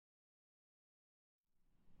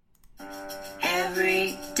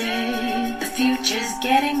Every day, the future's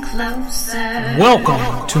getting closer.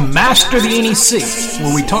 Welcome to Master the NEC,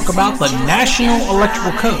 where we talk about the National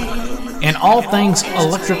Electrical Code and all things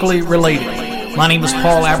electrically related. My name is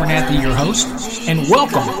Paul Abernathy, your host, and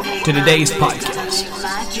welcome to today's podcast.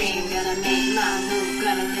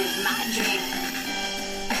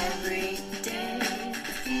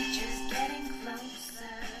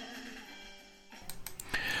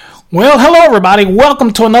 Well, hello everybody.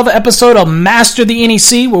 Welcome to another episode of Master the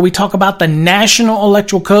NEC, where we talk about the National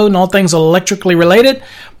Electrical Code and all things electrically related.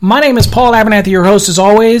 My name is Paul Abernathy, your host as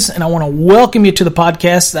always, and I want to welcome you to the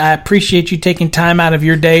podcast. I appreciate you taking time out of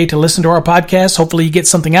your day to listen to our podcast. Hopefully you get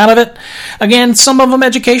something out of it. Again, some of them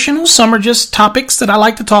educational, some are just topics that I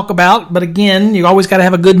like to talk about, but again, you always got to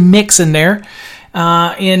have a good mix in there.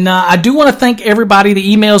 I do want to thank everybody,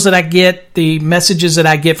 the emails that I get, the messages that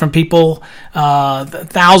I get from people,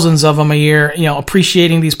 thousands of them a year,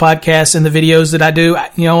 appreciating these podcasts and the videos that I do.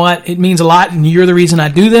 You know what? It means a lot, and you're the reason I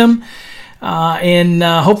do them.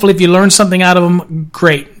 Hopefully if you learn something out of them,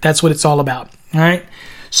 great. That's what it's all about. All right.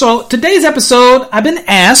 So today's episode, I've been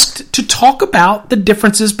asked to talk about the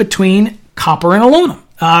differences between copper and aluminum.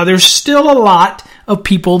 There's still a lot of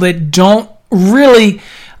people that don't really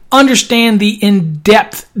understand the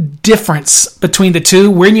in-depth difference between the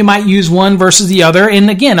two, where you might use one versus the other. And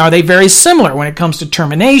again, are they very similar when it comes to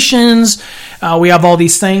terminations? We have all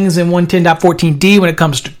these things in 110.14d when it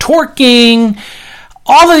comes to torquing.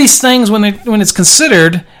 All of these things, when it's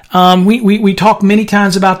considered, we talk many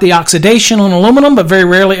times about the oxidation on aluminum, but very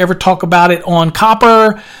rarely ever talk about it on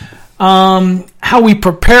copper. How we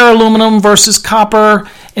prepare aluminum versus copper.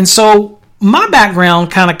 And so my background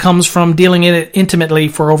kind of comes from dealing in it intimately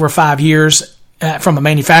for over 5 years from a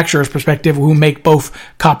manufacturer's perspective who make both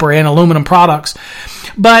copper and aluminum products.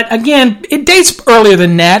 But again, it dates earlier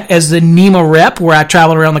than that as the NEMA rep, where I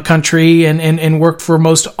traveled around the country and worked for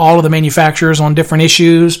most all of the manufacturers on different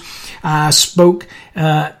issues. I spoke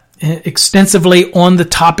extensively on the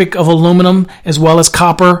topic of aluminum as well as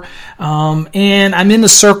copper. And I'm in the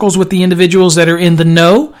circles with the individuals that are in the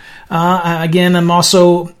know. Again, I'm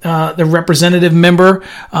also the representative member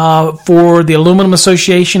for the Aluminum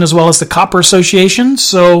Association as well as the Copper Association,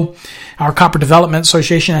 our Copper Development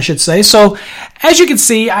Association, I should say. So, as you can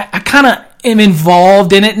see, I kind of am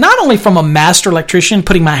involved in it, not only from a master electrician,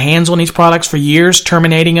 putting my hands on these products for years,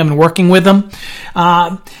 terminating them and working with them,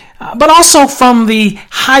 but also from the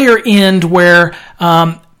higher end where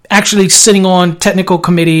actually sitting on technical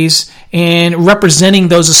committees and representing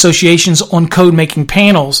those associations on code-making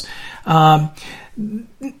panels. A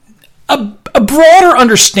broader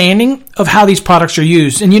understanding of how these products are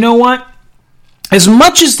used. And you know what? As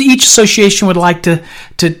much as each association would like to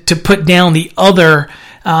put down the other,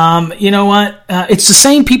 you know what? It's the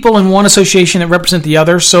same people in one association that represent the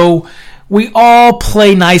other, so we all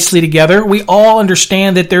play nicely together. We all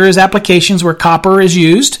understand that there is applications where copper is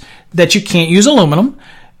used, that you can't use aluminum.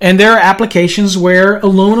 And there are applications where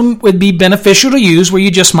aluminum would be beneficial to use where you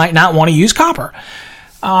just might not want to use copper.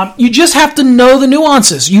 You just have to know the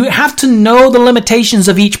nuances. You have to know the limitations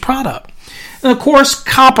of each product. And of course,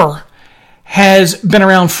 copper has been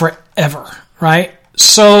around forever, right?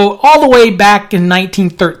 So all the way back in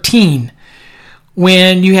 1913,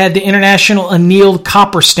 when you had the International Annealed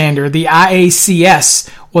Copper Standard, the IACS,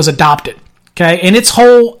 was adopted. Okay, and its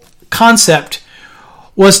whole concept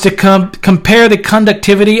was to compare the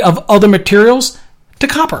conductivity of other materials to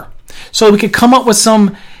copper. So we could come up with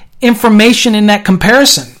some information in that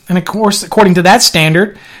comparison. And of course, according to that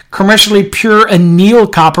standard, commercially pure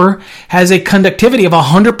annealed copper has a conductivity of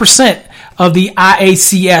 100% of the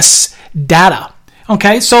IACS data.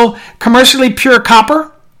 Okay, so commercially pure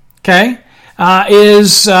copper,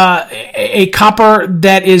 is a copper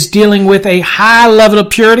that is dealing with a high level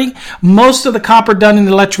of purity. Most of the copper done in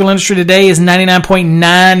the electrical industry today is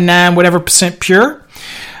 99.99 whatever percent pure.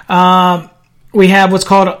 We have what's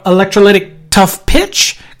called electrolytic tough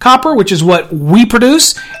pitch copper, which is what we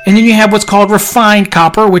produce. And then you have what's called refined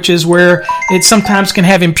copper, which is where it sometimes can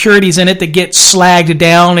have impurities in it that get slagged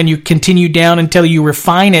down, and you continue down until you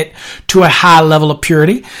refine it to a high level of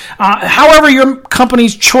purity. However your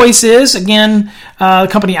company's choice is, again, the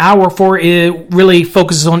company I work for, it really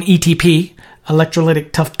focuses on ETP,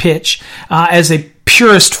 electrolytic tough pitch, as a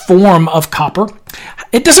purest form of copper.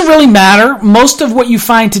 It doesn't really matter. Most of what you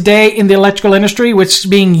find today in the electrical industry, which is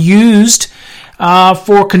being used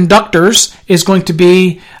for conductors, is going to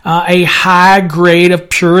be a high grade of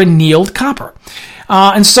pure annealed copper.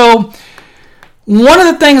 And so one of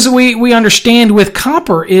the things that we understand with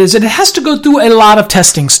copper is that it has to go through a lot of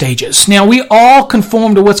testing stages. Now, we all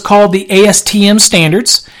conform to what's called the ASTM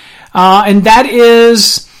standards, and that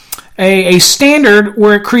is a standard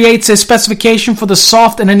where it creates a specification for the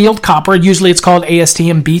soft and annealed copper. Usually it's called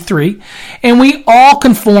ASTM B3. And we all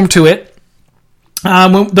conform to it.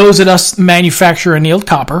 Those that us manufacture annealed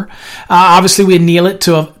copper, obviously we anneal it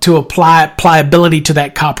to apply pliability to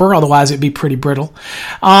that copper, otherwise it'd be pretty brittle.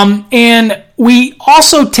 And we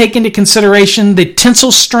also take into consideration the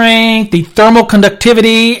tensile strength, the thermal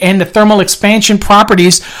conductivity, and the thermal expansion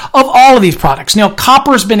properties of all of these products. Now,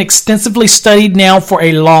 copper has been extensively studied now for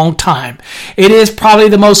a long time. It is probably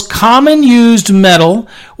the most common used metal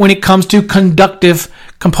when it comes to conductive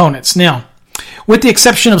components. Now, with the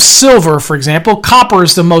exception of silver, for example, copper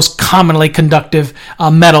is the most commonly conductive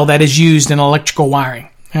metal that is used in electrical wiring.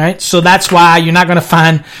 All right, so that's why you're not going to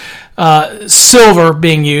find silver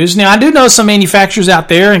being used. Now, I do know some manufacturers out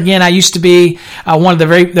there. Again, I used to be one of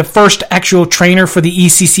the first actual trainer for the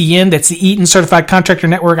ECCN. That's the Eaton Certified Contractor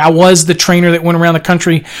Network. I was the trainer that went around the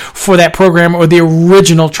country for that program, or the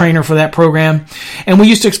original trainer for that program. And we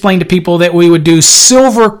used to explain to people that we would do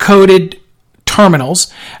silver-coated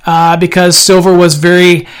terminals because silver was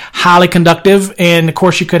very highly conductive, and of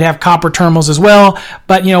course you could have copper terminals as well.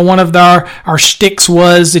 But one of our sticks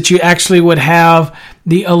was that you actually would have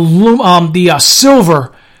the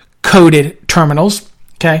silver coated terminals.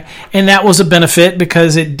 Okay, and that was a benefit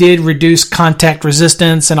because it did reduce contact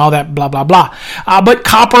resistance and all that blah blah blah. But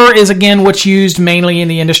copper is again what's used mainly in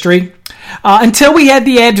the industry until we had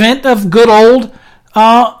the advent of good old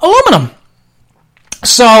aluminum.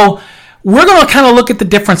 So we're going to kind of look at the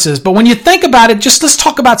differences, but when you think about it, just let's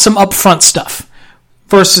talk about some upfront stuff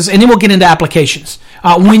versus, and then we'll get into applications,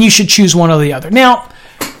 when you should choose one or the other. Now,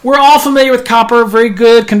 we're all familiar with copper, very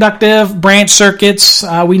good conductive branch circuits.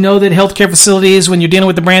 We know that healthcare facilities, when you're dealing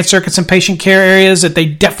with the branch circuits in patient care areas, that they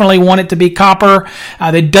definitely want it to be copper.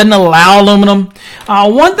 They doesn't allow aluminum.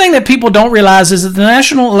 One thing that people don't realize is that the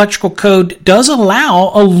National Electrical Code does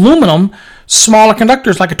allow aluminum smaller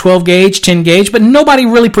conductors like a 12 gauge, 10 gauge, but nobody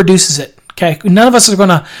really produces it. Okay, none of us are going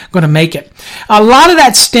to make it. A lot of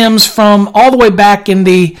that stems from all the way back in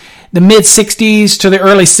the mid 60s to the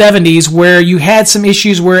early 70s, where you had some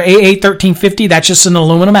issues where AA1350, that's just an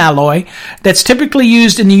aluminum alloy that's typically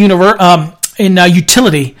used in the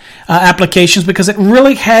utility applications because it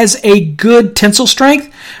really has a good tensile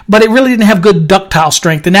strength, but it really didn't have good ductile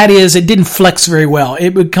strength, and that is it didn't flex very well. It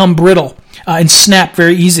would become brittle and snap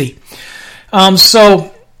very easy.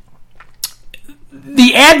 So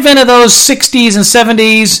the advent of those 60s and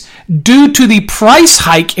 70s, due to the price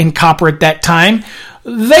hike in copper at that time,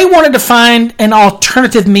 they wanted to find an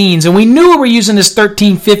alternative means. And we knew we were using this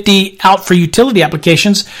 1350 out for utility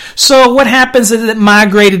applications. So what happens is it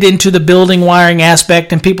migrated into the building wiring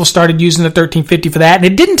aspect, and people started using the 1350 for that. And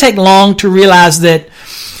it didn't take long to realize that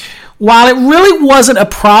while it really wasn't a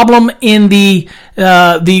problem in the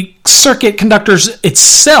circuit conductors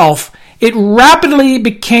itself, it rapidly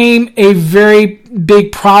became a very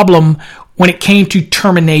big problem when it came to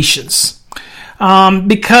terminations.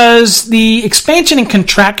 Because the expansion and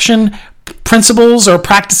contraction principles or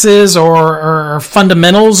practices or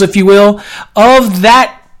fundamentals, if you will, of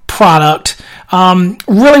that product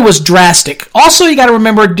really was drastic. Also, you got to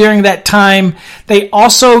remember during that time, they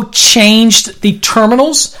also changed the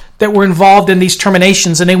terminals that were involved in these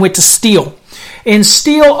terminations, and they went to steel. And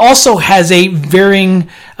steel also has a varying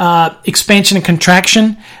expansion and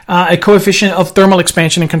contraction, a coefficient of thermal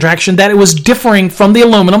expansion and contraction that it was differing from the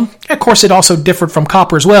aluminum. Of course, it also differed from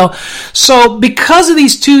copper as well. So because of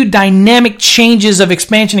these two dynamic changes of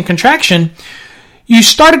expansion and contraction, you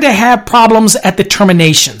started to have problems at the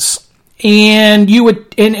terminations. And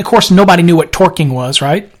of course, nobody knew what torquing was,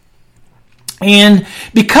 right? And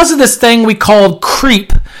because of this thing we called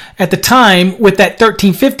creep at the time with that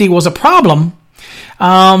 1350 was a problem,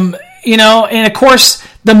 and of course,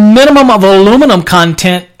 the minimum of aluminum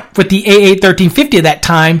content with the AA1350 at that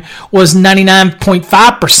time was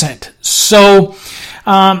 99.5%. So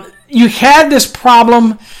you had this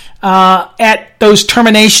problem at those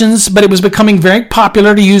terminations, but it was becoming very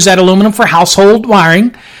popular to use that aluminum for household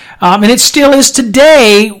wiring. And it still is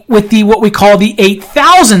today with what we call the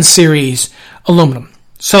 8000 series aluminum.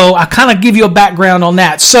 So I kind of give you a background on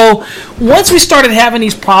that. So once we started having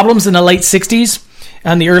these problems in the late 60s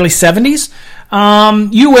and the early 70s,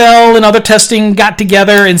 UL and other testing got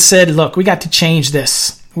together and said, look, we got to change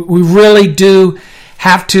this. We really do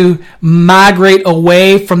have to migrate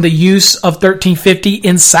away from the use of 1350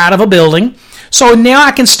 inside of a building. So now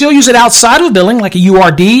I can still use it outside of a building, like a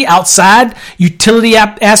URD, outside utility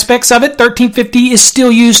aspects of it. 1350 is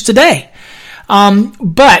still used today.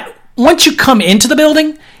 But once you come into the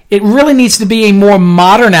building, it really needs to be a more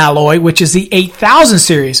modern alloy, which is the 8000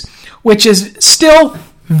 series, which is still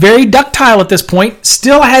very ductile at this point,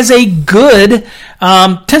 still has a good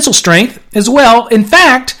tensile strength as well. In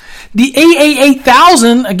fact, the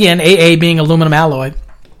AA8000, again, AA being aluminum alloy,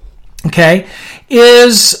 okay,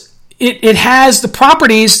 it has the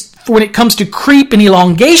properties for when it comes to creep and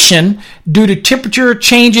elongation due to temperature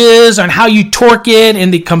changes and how you torque it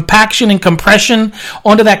and the compaction and compression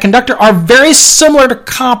onto that conductor are very similar to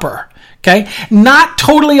copper. Okay, not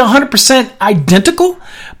totally 100% identical,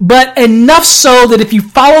 but enough so that if you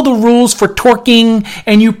follow the rules for torquing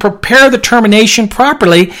and you prepare the termination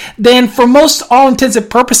properly, then for most all intents and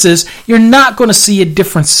purposes, you're not going to see a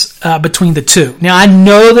difference between the two. Now, I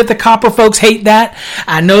know that the copper folks hate that.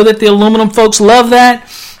 I know that the aluminum folks love that.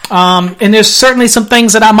 And there's certainly some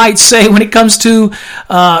things that I might say when it comes to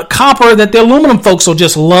copper that the aluminum folks will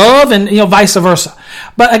just love, and vice versa.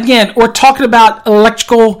 But again, we're talking about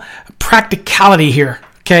electrical practicality here,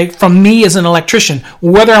 okay, from me as an electrician,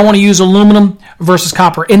 whether I want to use aluminum versus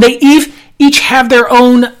copper. And they each have their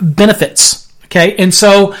own benefits, okay? And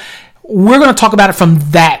so we're going to talk about it from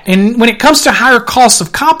that. And when it comes to higher costs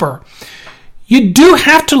of copper, you do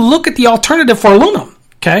have to look at the alternative for aluminum,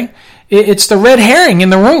 okay? It's the red herring in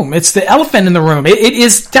the room. It's the elephant in the room. It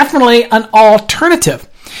is definitely an alternative.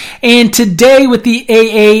 And today with the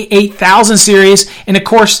AA8000 series, and of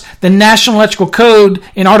course the National Electrical Code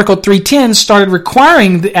in Article 310 started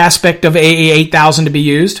requiring the aspect of AA8000 to be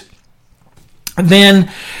used, then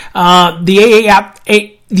the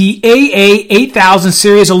AA8000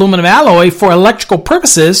 series aluminum alloy for electrical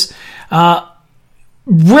purposes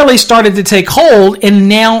really started to take hold, and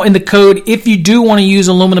now in the code, if you do want to use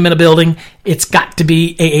aluminum in a building, it's got to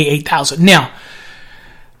be AA8000. Now,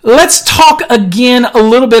 let's talk again a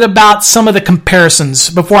little bit about some of the comparisons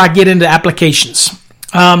before I get into applications.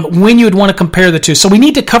 When you would want to compare the two. So we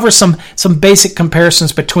need to cover some basic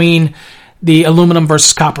comparisons between the aluminum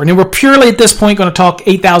versus copper. And we're purely at this point going to talk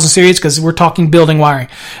 8000 series because we're talking building wiring.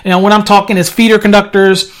 Now, when I'm talking is feeder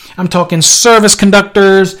conductors, I'm talking service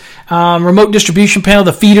conductors, remote distribution panel,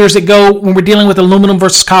 the feeders that go when we're dealing with aluminum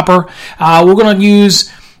versus copper. We're going to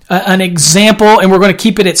use an example, and we're going to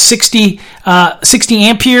keep it at 60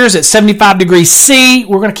 amperes at 75 degrees C.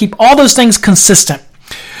 We're going to keep all those things consistent.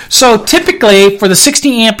 So typically for the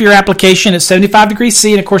 60 ampere application at 75 degrees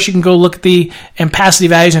C, and of course you can go look at the ampacity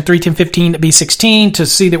values in 31015 to B16 to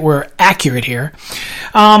see that we're accurate here.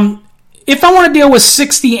 If I want to deal with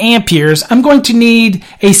 60 amperes, I'm going to need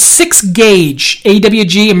a 6-gauge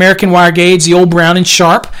AWG American wire gauge, the old Brown and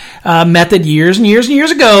Sharp method years and years and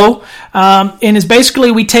years ago. And it's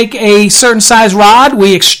basically we take a certain size rod,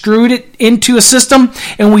 we extrude it into a system,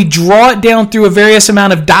 and we draw it down through a various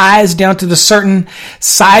amount of dies down to the certain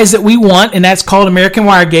size that we want, and that's called American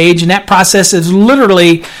wire gauge. And that process is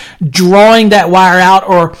literally drawing that wire out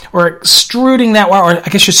or extruding that wire, or I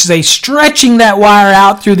guess I should say stretching that wire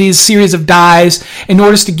out through these series of dies in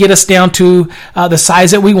order to get us down to the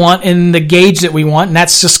size that we want and the gauge that we want. And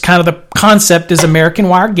that's just kind of the concept is American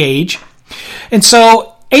wire gauge. And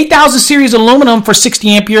so 8000 series aluminum for 60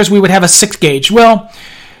 amperes, we would have a 6 gauge. Well,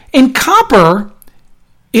 in copper,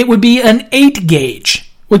 it would be an 8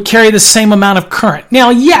 gauge, would carry the same amount of current. Now,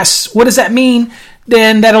 yes, what does that mean?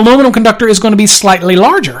 Then that aluminum conductor is going to be slightly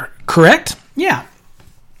larger, correct? Yeah.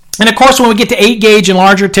 And of course, when we get to 8 gauge and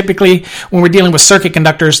larger, typically when we're dealing with circuit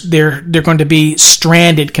conductors, they're going to be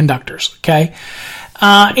stranded conductors, okay?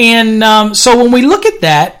 So when we look at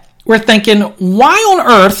that, we're thinking, why on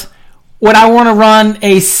earth would I want to run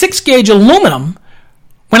a 6 gauge aluminum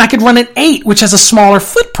when I could run an 8, which has a smaller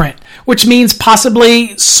footprint, which means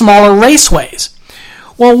possibly smaller raceways?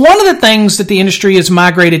 Well, one of the things that the industry has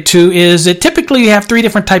migrated to is that typically you have 3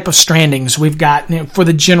 different types of strandings we've got for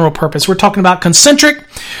the general purpose. We're talking about concentric,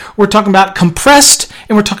 we're talking about compressed,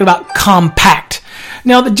 and we're talking about compact.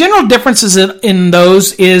 Now, the general differences in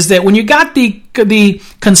those is that when you got the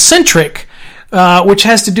concentric, which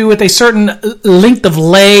has to do with a certain length of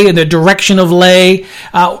lay and the direction of lay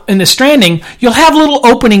in the stranding, you'll have little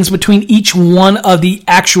openings between each one of the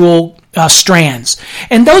actual strands.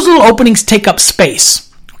 And those little openings take up space.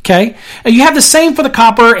 Okay? And you have the same for the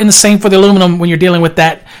copper and the same for the aluminum when you're dealing with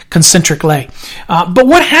that concentric lay. But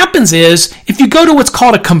what happens is, if you go to what's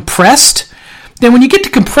called a compressed, then when you get to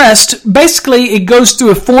compressed, basically it goes through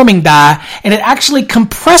a forming die and it actually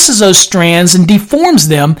compresses those strands and deforms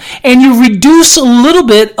them, and you reduce a little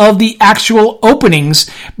bit of the actual openings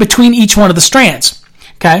between each one of the strands.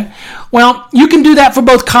 Okay? Well, you can do that for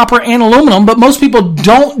both copper and aluminum, but most people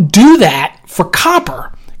don't do that for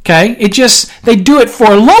copper. Okay? They do it for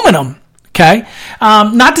aluminum. Okay?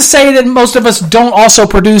 Not to say that most of us don't also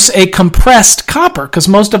produce a compressed copper, because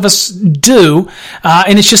most of us do,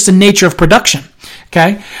 and it's just the nature of production.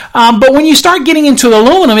 Okay, but when you start getting into the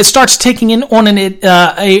aluminum, it starts taking in on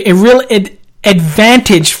a real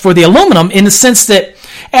advantage for the aluminum in the sense that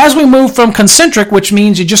as we move from concentric, which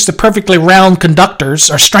means you're just the perfectly round conductors,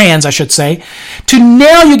 or strands, I should say, to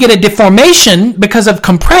now you get a deformation because of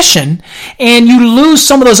compression, and you lose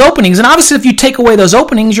some of those openings. And obviously, if you take away those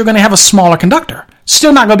openings, you're going to have a smaller conductor.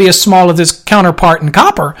 Still not going to be as small as its counterpart in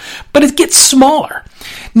copper, but it gets smaller.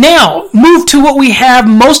 Now, move to what we have.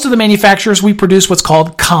 Most of the manufacturers, we produce what's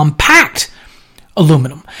called compact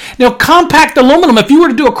aluminum. Now, compact aluminum, if you were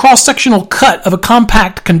to do a cross-sectional cut of a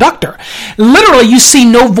compact conductor, literally you see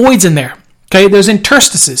no voids in there. Okay, there's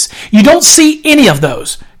interstices. You don't see any of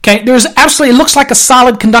those. Okay, there's absolutely, it looks like a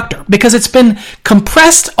solid conductor because it's been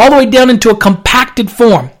compressed all the way down into a compacted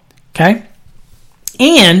form. Okay,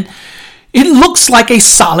 and it looks like a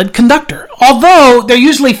solid conductor, although they're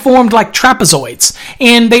usually formed like trapezoids,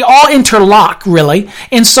 and they all interlock, really.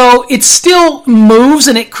 And so it still moves,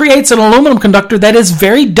 and it creates an aluminum conductor that is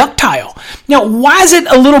very ductile. Now, why is it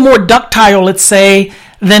a little more ductile, let's say,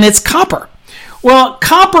 than its copper? Well,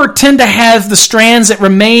 copper tend to have the strands that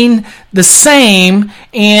remain the same,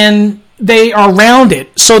 and they are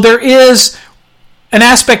rounded. So there is an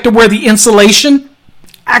aspect of where the insulation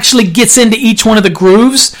actually gets into each one of the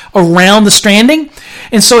grooves around the stranding,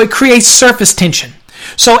 and so it creates surface tension.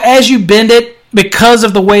 So as you bend it, because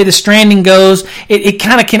of the way the stranding goes, it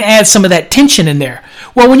kind of can add some of that tension in there.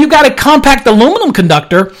 Well, when you've got a compact aluminum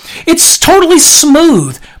conductor, it's totally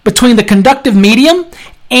smooth between the conductive medium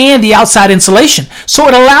and the outside insulation. So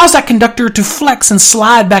it allows that conductor to flex and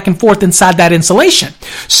slide back and forth inside that insulation.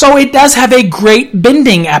 So it does have a great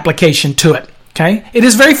bending application to it. Okay, it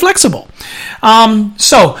is very flexible.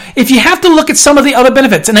 So if you have to look at some of the other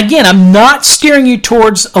benefits, and again, I'm not steering you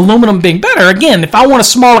towards aluminum being better. Again, if I want a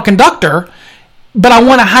smaller conductor, but I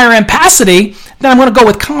want a higher ampacity, then I'm going to go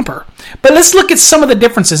with copper. But let's look at some of the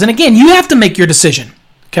differences. And again, you have to make your decision.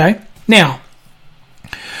 Okay, now,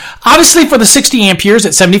 obviously for the 60 amperes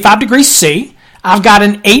at 75 degrees C, I've got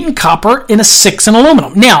an 8 in copper and a 6 in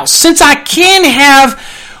aluminum. Now, since I can have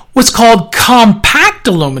what's called compact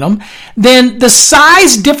aluminum, then the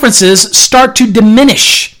size differences start to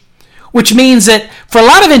diminish, which means that for a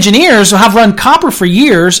lot of engineers who have run copper for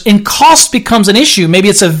years and cost becomes an issue, maybe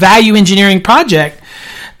it's a value engineering project,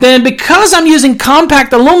 then because I'm using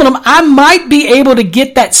compact aluminum, I might be able to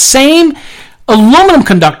get that same aluminum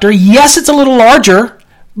conductor. Yes, it's a little larger,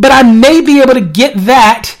 but I may be able to get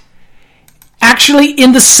that actually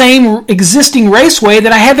in the same existing raceway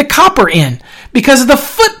that I had the copper in, because the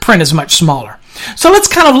footprint is much smaller. So let's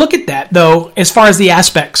kind of look at that, though, as far as the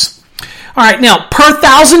aspects. All right, now, per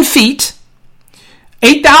 1,000 feet,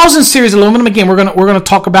 8,000 series aluminum, again, we're going to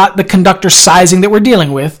talk about the conductor sizing that we're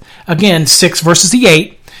dealing with. Again, 6 versus the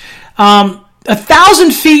 8.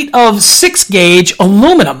 1,000 feet of 6 gauge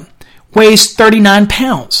aluminum weighs 39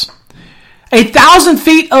 pounds. 1,000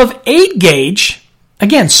 feet of 8 gauge,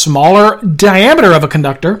 again, smaller diameter of a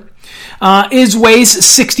conductor, weighs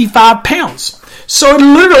 65 pounds. So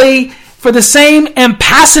literally, for the same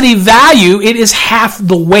ampacity value, it is half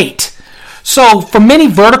the weight. So for many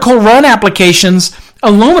vertical run applications,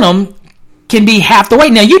 aluminum can be half the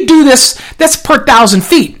weight. Now you do this, that's per 1,000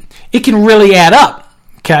 feet. It can really add up.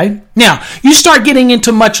 Okay. Now you start getting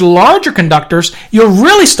into much larger conductors, you'll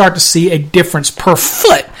really start to see a difference per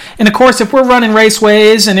foot. And of course, if we're running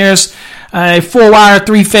raceways and there's a 4-wire,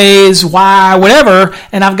 3-phase, Y, whatever,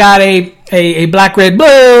 and I've got a black, red,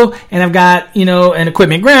 blue, and I've got, an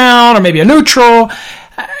equipment ground or maybe a neutral,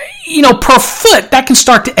 per foot, that can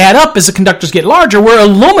start to add up as the conductors get larger, where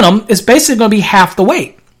aluminum is basically going to be half the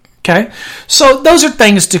weight. Okay, so those are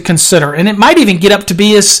things to consider, and it might even get up to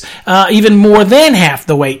be as even more than half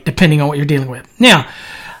the weight, depending on what you're dealing with. Now,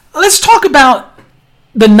 let's talk about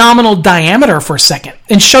the nominal diameter for a second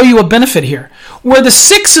and show you a benefit here. Where the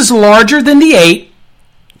 6 is larger than the 8,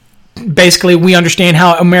 basically we understand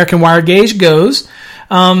how American wire gauge goes.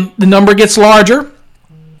 The number gets larger.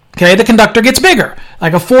 Okay, the conductor gets bigger.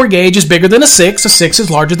 Like a 4 gauge is bigger than a 6 is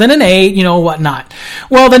larger than an 8, whatnot.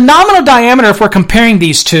 Well, the nominal diameter, if we're comparing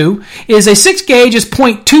these two, is a 6 gauge is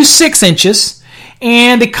 0.26 inches,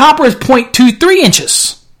 and the copper is 0.23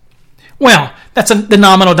 inches. Well, that's the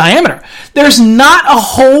nominal diameter. There's not a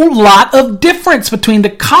whole lot of difference between the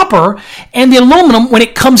copper and the aluminum when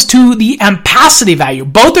it comes to the ampacity value.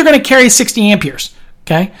 Both are going to carry 60 amperes.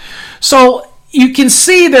 Okay, so you can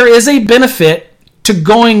see there is a benefit to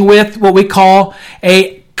going with what we call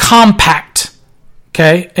a compact,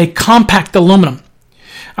 a compact aluminum.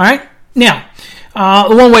 All right. Now,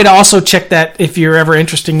 One way to also check that, if you're ever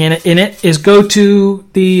interested in it, is go to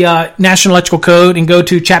the National Electrical Code and go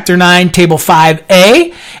to Chapter 9, Table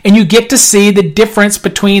 5A, and you get to see the difference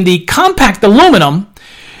between the compact aluminum,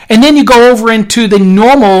 and then you go over into the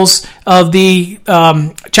normals of the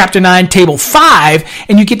Chapter 9, Table 5,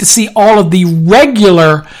 and you get to see all of the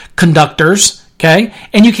regular conductors. Okay,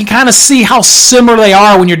 and you can kind of see how similar they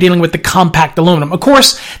are when you're dealing with the compact aluminum. Of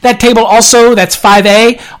course, that table also, that's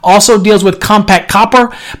 5A, also deals with compact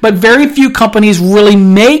copper, but very few companies really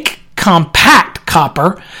make compact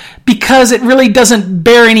copper because it really doesn't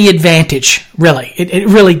bear any advantage, really. It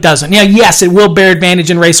really doesn't. Now, yes, it will bear advantage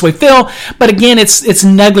in raceway fill, but again, it's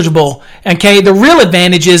negligible. Okay, the real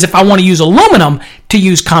advantage is if I want to use aluminum to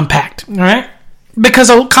use compact, all right? Because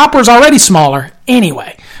copper is already smaller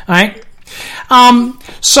anyway, all right? And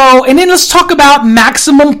then let's talk about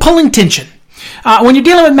maximum pulling tension. When you're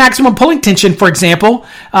dealing with maximum pulling tension, for example,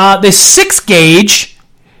 the 6 gauge,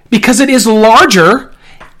 because it is larger,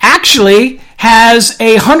 actually has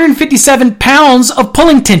 157 pounds of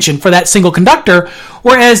pulling tension for that single conductor,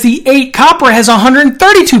 whereas the 8 copper has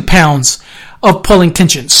 132 pounds of pulling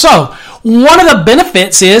tension. So one of the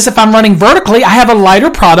benefits is if I'm running vertically, I have a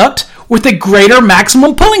lighter product with a greater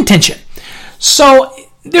maximum pulling tension. So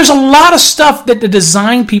there's a lot of stuff that the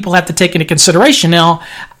design people have to take into consideration. Now,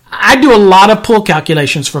 I do a lot of pull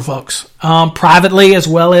calculations for folks, privately as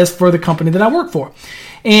well as for the company that I work for.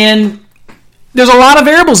 And there's a lot of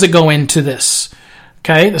variables that go into this.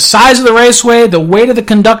 Okay, the size of the raceway, the weight of the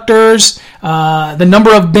conductors, the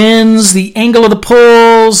number of bends, the angle of the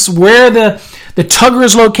pulls, where the tugger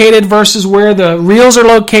is located versus where the reels are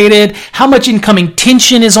located, how much incoming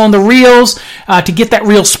tension is on the reels to get that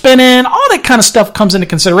reel spinning, all that kind of stuff comes into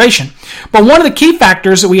consideration. But one of the key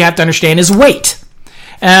factors that we have to understand is weight.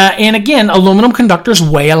 And again, aluminum conductors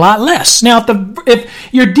weigh a lot less. Now, if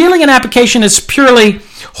you're dealing an application that's purely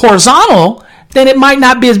horizontal, then it might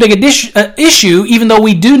not be as big an issue, even though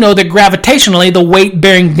we do know that gravitationally the weight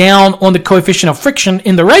bearing down on the coefficient of friction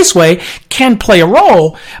in the raceway can play a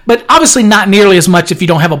role, but obviously not nearly as much if you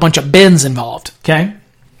don't have a bunch of bends involved, okay?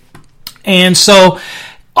 And so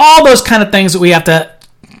all those kind of things that we have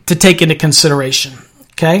to take into consideration,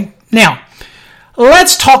 okay? Now,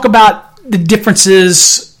 let's talk about the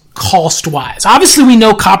differences cost-wise. Obviously, we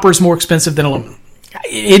know copper is more expensive than aluminum.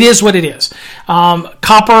 It is what it is.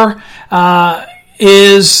 Copper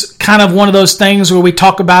is kind of one of those things where we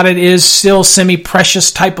talk about it is still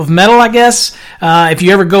semi-precious type of metal, I guess. If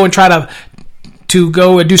you ever go and try to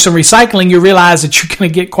go and do some recycling, you realize that you're going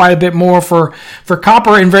to get quite a bit more for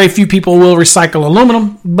copper, and very few people will recycle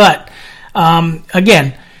aluminum. But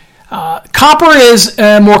again, copper is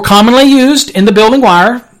more commonly used in the building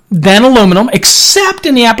wire than aluminum, except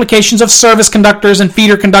in the applications of service conductors and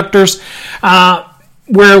feeder conductors,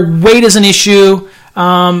 where weight is an issue.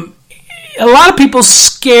 A lot of people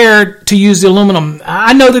scared to use the aluminum.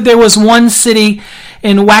 I know that there was one city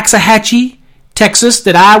in Waxahachie, Texas,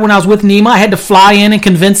 that when I was with NEMA, I had to fly in and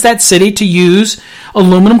convince that city to use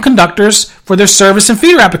aluminum conductors for their service and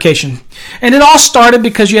feeder application. And it all started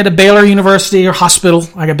because you had a Baylor University or hospital,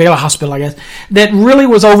 like a Baylor hospital, I guess, that really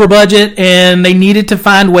was over budget, and they needed to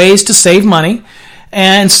find ways to save money.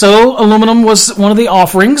 And so aluminum was one of the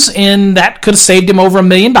offerings, and that could have saved him over $1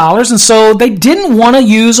 million. And so they didn't want to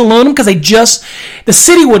use aluminum because the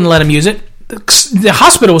city wouldn't let them use it. The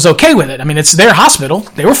hospital was okay with it. I mean, it's their hospital.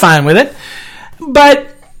 They were fine with it.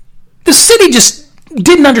 But the city just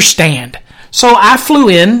didn't understand. So I flew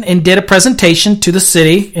in and did a presentation to the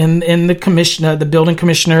city and the commissioner, the building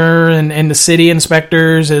commissioner, and the city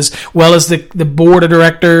inspectors, as well as the board of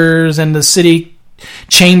directors and the city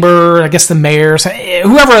chamber, I guess the mayor,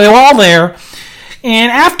 whoever, they were all there.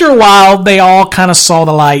 And after a while, they all kind of saw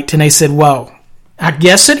the light, and they said, whoa, I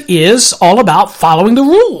guess it is all about following the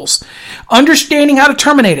rules, understanding how to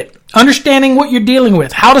terminate it, understanding what you're dealing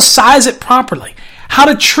with, how to size it properly, how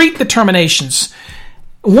to treat the terminations.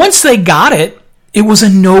 Once they got it, it was a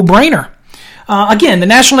no-brainer. Again, the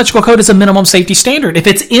National Electrical Code is a minimum safety standard. If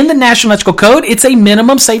it's in the National Electrical Code, it's a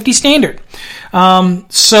minimum safety standard.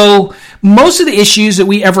 So most of the issues that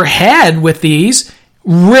we ever had with these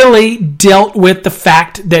really dealt with the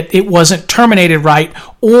fact that it wasn't terminated right,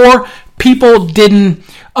 or people didn't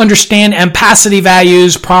understand ampacity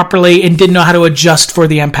values properly and didn't know how to adjust for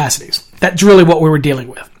the ampacities. That's really what we were dealing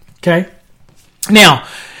with. Okay? Now,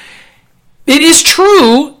 it is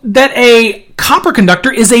true that a copper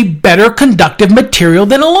conductor is a better conductive material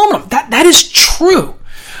than aluminum. That is true.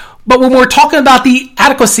 But when we're talking about the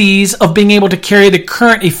adequacies of being able to carry the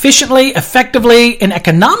current efficiently, effectively, and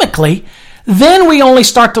economically, then we only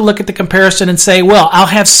start to look at the comparison and say, well, I'll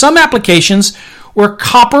have some applications where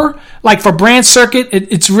copper, like for branch circuit,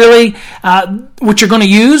 it's really what you're going to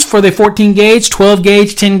use for the 14 gauge, 12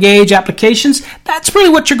 gauge, 10 gauge applications. That's really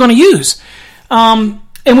what you're going to use. And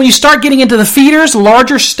when you start getting into the feeders,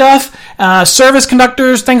 larger stuff, service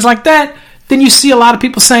conductors, things like that, then you see a lot of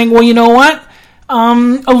people saying, well, you know what?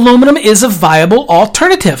 Aluminum is a viable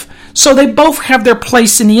alternative. So they both have their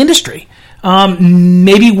place in the industry.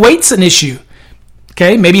 Maybe weight's an issue.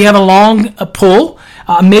 Okay, maybe you have a long pull.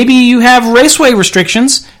 Maybe you have raceway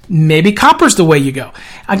restrictions. Maybe copper's the way you go.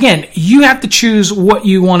 Again, you have to choose what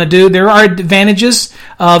you want to do. There are advantages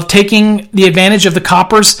of taking the advantage of the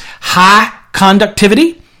copper's high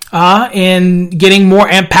conductivity and getting more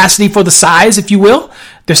ampacity for the size, if you will.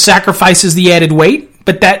 There sacrifices the added weight,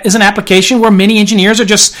 but that is an application where many engineers are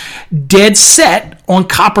just dead set on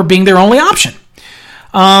copper being their only option.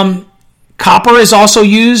 Copper is also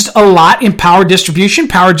used a lot in power distribution,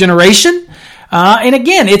 power generation. And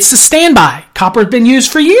again, it's a standby. Copper has been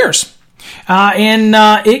used for years. And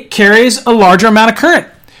it carries a larger amount of current.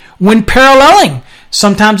 When paralleling,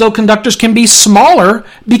 sometimes those conductors can be smaller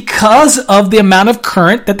because of the amount of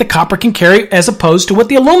current that the copper can carry as opposed to with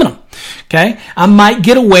the aluminum. Okay, I might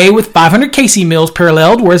get away with 500 kc mils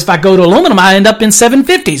paralleled, whereas if I go to aluminum, I end up in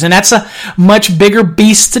 750s. And that's a much bigger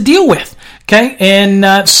beast to deal with. Okay,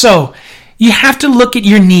 and so you have to look at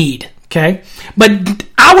your need, okay? But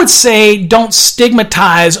I would say don't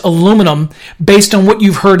stigmatize aluminum based on what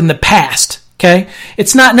you've heard in the past, okay?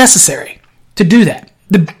 It's not necessary to do that.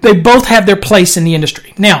 They both have their place in the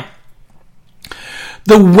industry. Now,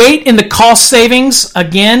 the weight and the cost savings,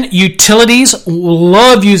 again, utilities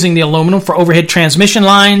love using the aluminum for overhead transmission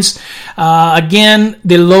lines. Again,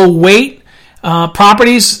 the low weight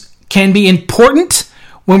properties can be important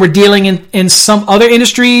when we're dealing in some other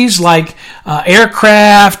industries like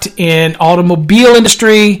aircraft and automobile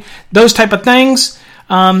industry, those type of things.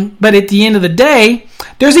 But at the end of the day,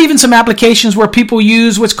 there's even some applications where people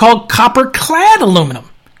use what's called copper-clad aluminum.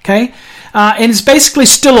 Okay, and it's basically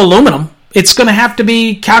still aluminum. It's going to have to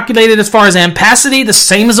be calculated as far as ampacity, the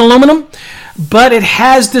same as aluminum, but it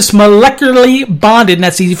has this molecularly bonded, and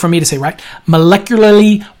that's easy for me to say, right?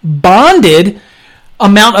 Molecularly bonded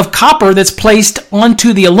amount of copper that's placed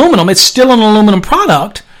onto the aluminum. It's still an aluminum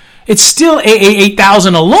product. It's still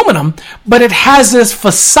AA8000 aluminum, but it has this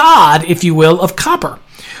facade, if you will, of copper,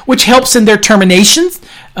 which helps in their terminations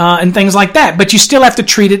and things like that. But you still have to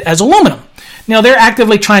treat it as aluminum. Now, they're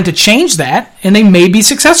actively trying to change that, and they may be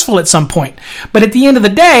successful at some point. But at the end of the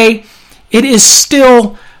day, it is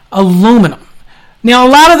still aluminum. Now, a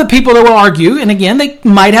lot of the people that will argue, and again, they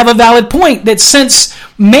might have a valid point, that since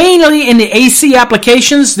mainly in the AC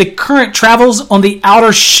applications, the current travels on the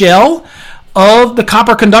outer shell of the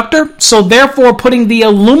copper conductor, so therefore putting the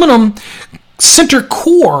aluminum center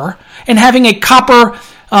core and having a copper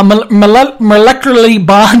molecularly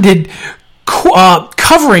bonded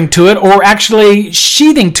covering to it, or actually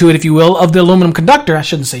sheathing to it, if you will, of the aluminum conductor. I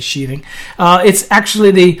shouldn't say sheathing. It's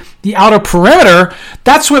actually the outer perimeter.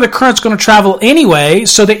 That's where the current's going to travel anyway,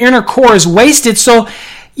 so the inner core is wasted. So,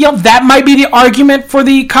 that might be the argument for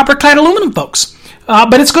the copper-clad aluminum folks.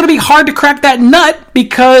 But it's going to be hard to crack that nut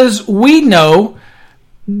because we know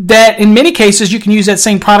that in many cases you can use that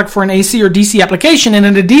same product for an AC or DC application, and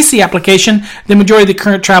in a DC application, the majority of the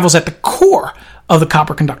current travels at the core of the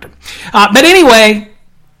copper conductor. But anyway,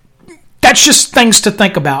 that's just things to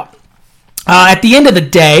think about. At the end of the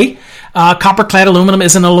day, copper-clad aluminum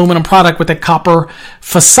is an aluminum product with a copper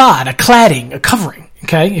facade, a cladding, a covering,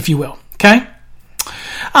 okay, if you will, okay?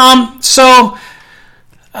 So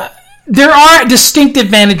there are distinct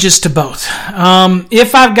advantages to both.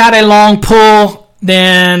 If I've got a long pull,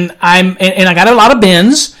 then and I got a lot of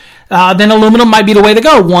bends, then aluminum might be the way to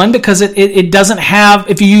go. One, because it doesn't have,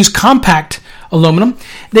 if you use compact aluminum,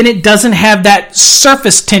 then it doesn't have that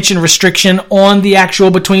surface tension restriction on the actual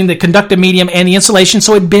between the conductive medium and the insulation,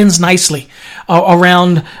 so it bends nicely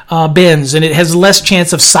around bends, and it has less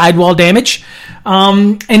chance of sidewall damage,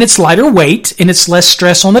 and it's lighter weight, and it's less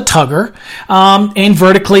stress on the tugger, and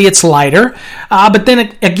vertically it's lighter. But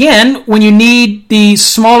then again, when you need the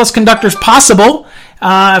smallest conductors possible,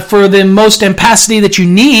 for the most ampacity that you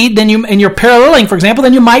need, then and you're paralleling, for example,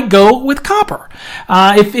 then you might go with copper.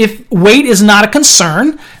 If weight is not a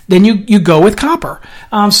concern, then you go with copper.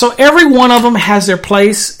 So every one of them has their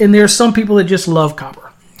place, and there are some people that just love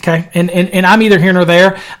copper. Okay, and I'm either here nor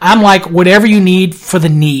there. I'm like, whatever you need for the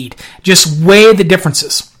need. Just weigh the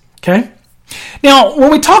differences. Okay. Now, when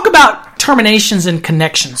we talk about terminations and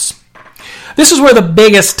connections, this is where the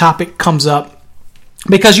biggest topic comes up.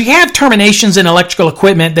 Because you have terminations in electrical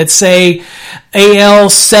equipment that say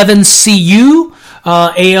AL7CU,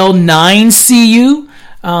 AL9CU,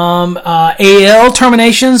 AL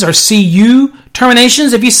terminations or CU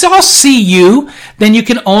terminations. If you saw CU, then you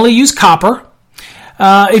can only use copper.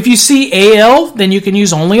 If you see AL, then you can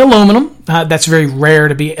use only aluminum. That's very rare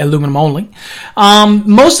to be aluminum only.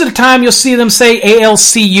 Most of the time, you'll see them say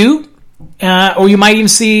ALCU, or you might even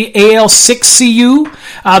see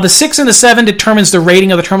AL6CU. The 6 and the 7 determines the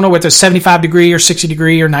rating of the terminal, whether it's 75 degree or 60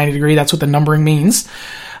 degree or 90 degree. That's what the numbering means.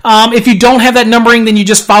 If you don't have that numbering, then you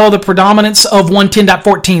just follow the predominance of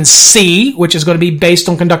 110.14c, which is going to be based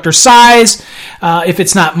on conductor size, if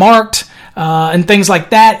it's not marked, and things like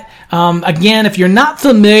that. Again, if you're not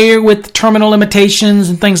familiar with terminal limitations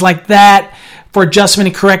and things like that for adjustment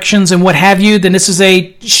and corrections and what have you, then this is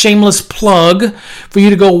a shameless plug for you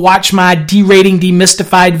to go watch my derating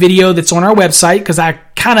demystified video that's on our website, because I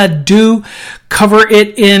kind of do cover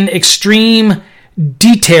it in extreme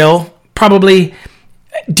detail, probably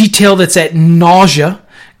detail that's at nausea,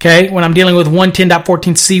 okay, when I'm dealing with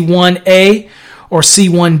 110.14C1A or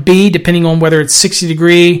C1B, depending on whether it's 60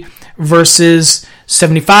 degree versus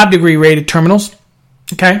 75 degree rated terminals,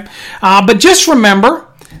 okay? But just remember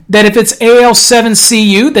that if it's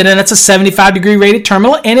AL7CU, then that's a 75 degree rated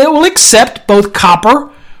terminal, and it will accept both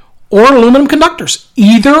copper or aluminum conductors,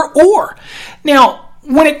 either or. Now,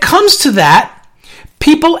 when it comes to that,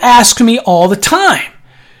 people ask me all the time,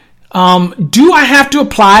 do I have to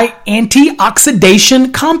apply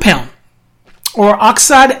antioxidation compound or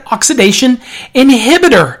oxidation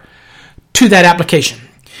inhibitor to that application?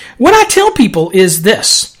 What I tell people is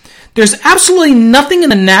this: there's absolutely nothing in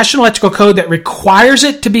the National Electrical Code that requires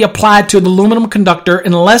it to be applied to an aluminum conductor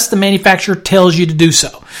unless the manufacturer tells you to do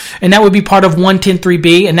so. And that would be part of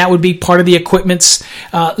 110.3b, and that would be part of the equipment's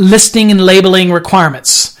listing and labeling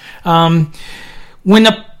requirements. When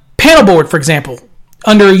the panel board, for example,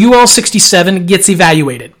 under UL 67 gets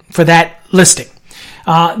evaluated for that listing,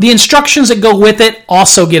 the instructions that go with it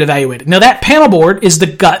also get evaluated. Now, that panel board is the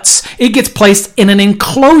guts. It gets placed in an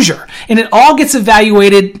enclosure, and it all gets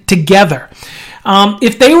evaluated together.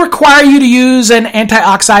 If they require you to use an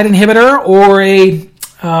antioxidant inhibitor or a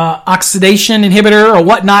oxidation inhibitor or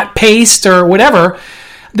whatnot, paste or whatever,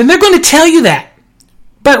 then they're going to tell you that.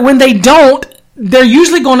 But when they don't, they're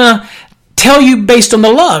usually going to tell you based on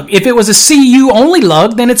the lug. If it was a CU only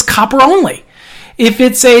lug, then it's copper only. If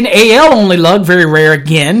it's an AL only lug, very rare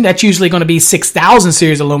again, that's usually going to be 6000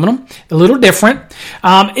 series aluminum, a little different.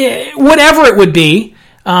 Whatever it would be,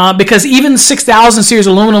 because even 6000 series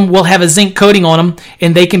aluminum will have a zinc coating on them,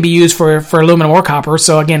 and they can be used for aluminum or copper.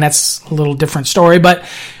 So again, that's a little different story, but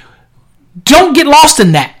don't get lost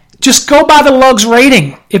in that. Just go by the lug's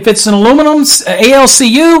rating. If it's an aluminum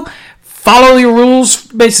ALCU, follow your rules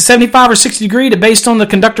based on 75 or 60 degree based on the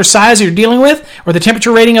conductor size you're dealing with, or the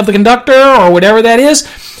temperature rating of the conductor, or whatever that is,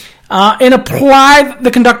 and apply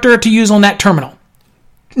the conductor to use on that terminal.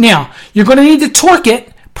 Now, you're going to need to torque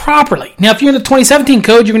it properly. Now, if you're in the 2017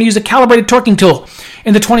 code, you're going to use a calibrated torquing tool.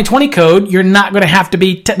 In the 2020 code, you're not going to have to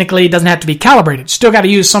be, technically, it doesn't have to be calibrated. Still got to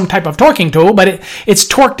use some type of torquing tool, but it's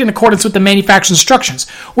torqued in accordance with the manufacturer's instructions,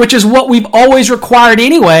 which is what we've always required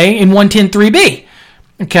anyway in 110.3b.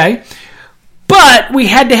 Okay? But we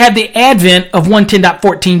had to have the advent of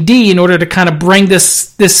 110.14d in order to kind of bring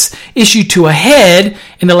this issue to a head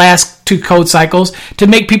in the last two code cycles to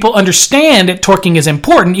make people understand that torquing is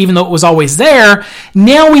important, even though it was always there.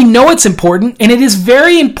 Now we know it's important, and it is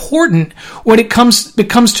very important when it comes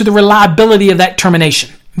to the reliability of that termination.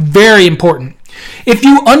 Very important. If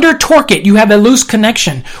you under-torque it, you have a loose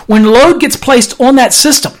connection. When load gets placed on that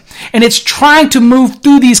system, and it's trying to move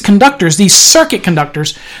through these conductors, these circuit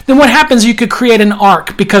conductors, then what happens, you could create an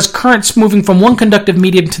arc because current's moving from one conductive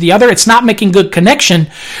medium to the other. It's not making good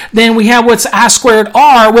connection. Then we have what's I squared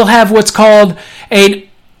R. We'll have what's called an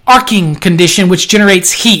arcing condition, which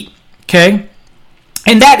generates heat, okay?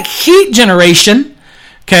 And that heat generation,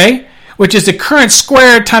 okay, which is the current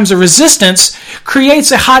squared times the resistance,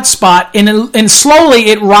 creates a hot spot, and slowly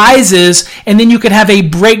it rises, and then you could have a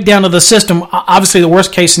breakdown of the system. Obviously, the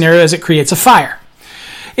worst case scenario is it creates a fire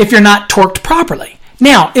if you're not torqued properly.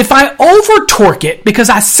 Now, if I over-torque it because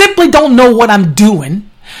I simply don't know what I'm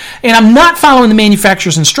doing, and I'm not following the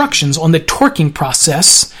manufacturer's instructions on the torquing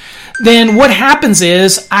process, then what happens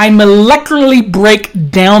is I molecularly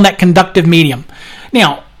break down that conductive medium.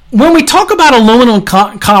 Now, when we talk about aluminum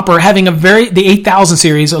copper having the 8000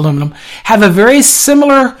 series aluminum, have a very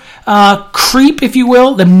similar creep, if you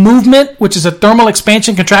will, the movement, which is a thermal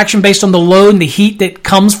expansion contraction based on the load and the heat that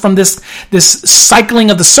comes from this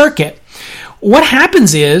cycling of the circuit. What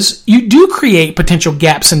happens is you do create potential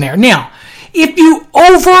gaps in there. Now, if you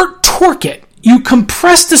over torque it, you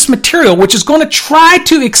compress this material, which is going to try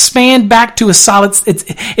to expand back to a solid,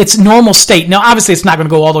 its normal state. Now, obviously, it's not going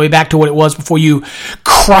to go all the way back to what it was before you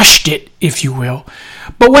crushed it, if you will.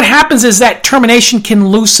 But what happens is that termination can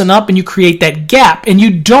loosen up and you create that gap, and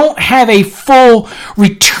you don't have a full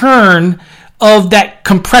return of that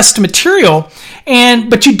compressed material.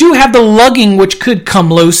 But you do have the lugging, which could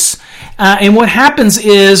come loose. And what happens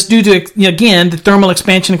is, due to, again, the thermal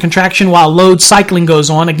expansion and contraction while load cycling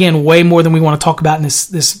goes on, again, way more than we want to talk about in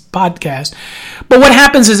this podcast. But what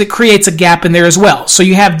happens is it creates a gap in there as well. So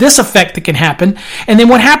you have this effect that can happen. And then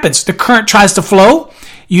what happens? The current tries to flow.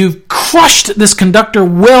 You've crushed this conductor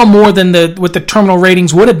well more than what the terminal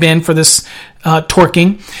ratings would have been for this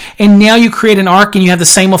torquing. And now you create an arc and you have the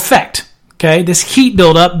same effect. Okay, this heat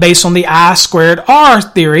buildup based on the I squared R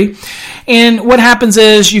theory. And what happens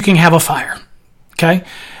is you can have a fire. Okay,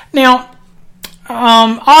 now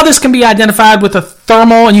all this can be identified with a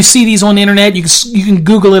thermal, and you see these on the internet. You can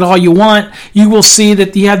Google it all you want. You will see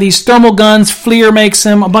that you have these thermal guns. FLIR makes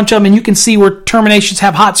them, a bunch of them, and you can see where terminations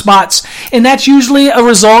have hot spots. And that's usually a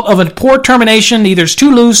result of a poor termination. Either it's too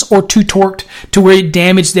loose or too torqued to where it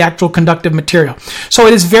damaged the actual conductive material. So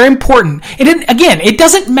it is very important. It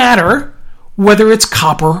doesn't matter whether it's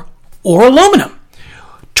copper or aluminum.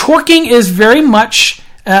 Torquing is very much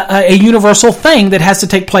a universal thing that has to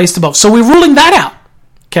take place to both. So we're ruling that out.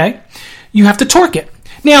 Okay? You have to torque it.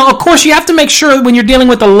 Now, of course, you have to make sure when you're dealing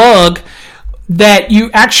with a lug that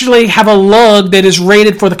you actually have a lug that is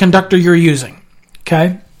rated for the conductor you're using.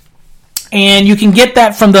 Okay? And you can get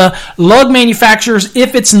that from the lug manufacturers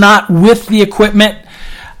if it's not with the equipment.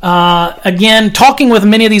 Again, talking with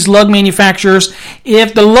many of these lug manufacturers,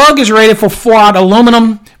 if the lug is rated for 4-aught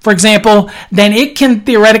aluminum, for example, then it can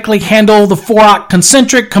theoretically handle the 4-aught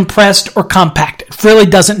concentric, compressed, or compact. It really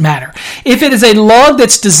doesn't matter. If it is a lug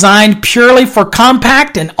that's designed purely for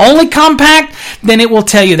compact and only compact, then it will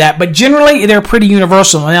tell you that. But generally, they're pretty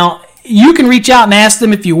universal. Now, you can reach out and ask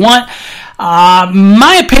them if you want.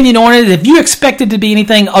 My opinion on it is if you expect it to be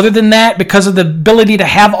anything other than that because of the ability to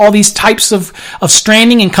have all these types of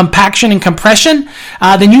stranding and compaction and compression,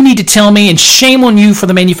 then you need to tell me, and shame on you for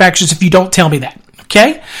the manufacturers if you don't tell me that.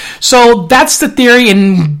 Okay? So that's the theory,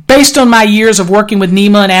 and based on my years of working with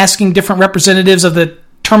NEMA and asking different representatives of the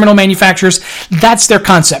terminal manufacturers, that's their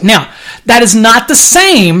concept. Now, that is not the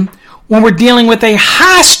same when we're dealing with a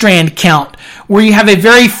high strand count, where you have a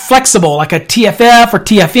very flexible, like a TFF or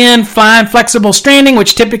TFN, fine flexible stranding,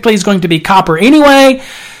 which typically is going to be copper anyway.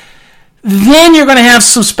 Then you're going to have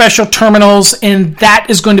some special terminals, and that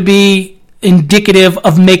is going to be indicative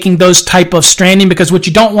of making those type of stranding, because what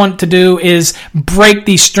you don't want to do is break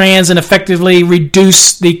these strands and effectively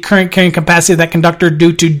reduce the current carrying capacity of that conductor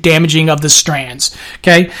due to damaging of the strands.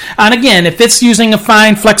 Okay, and again, if it's using a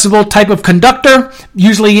fine flexible type of conductor,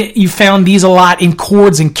 usually you found these a lot in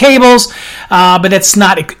cords and cables, but it's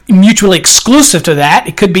not mutually exclusive to that.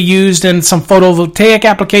 It could be used in some photovoltaic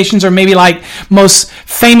applications, or maybe like most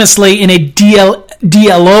famously in a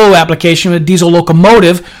DLO application, a diesel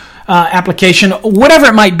locomotive application, whatever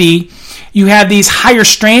it might be. You have these higher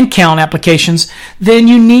strand count applications, then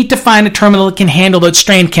you need to find a terminal that can handle that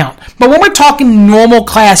strand count. But when we're talking normal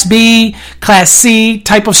Class B, Class C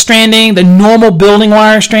type of stranding, the normal building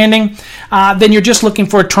wire stranding, then you're just looking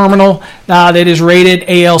for a terminal that is rated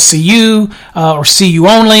ALCU or CU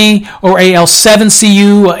only, or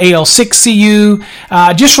AL7CU or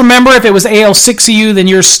AL6CU. Just remember, if it was AL6CU, then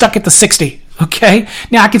you're stuck at the 60. Okay,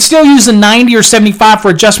 now I can still use the 90 or 75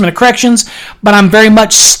 for adjustment of corrections, but I'm very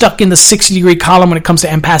much stuck in the 60-degree column when it comes to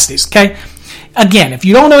ampacities. Okay, again, if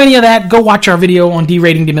you don't know any of that, go watch our video on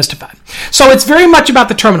derating demystified. So it's very much about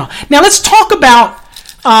the terminal. Now let's talk about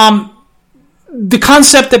the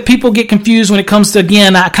concept that people get confused when it comes to,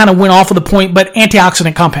 again, I kind of went off of the point, but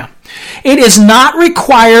antioxidant compound. It is not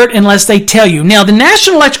required unless they tell you. Now, the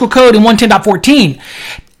National Electrical Code in 110.14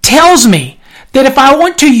 tells me that if I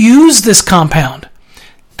want to use this compound,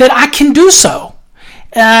 that I can do so,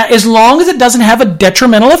 as long as it doesn't have a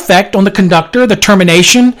detrimental effect on the conductor, the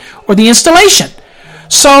termination, or the installation.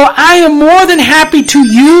 So I am more than happy to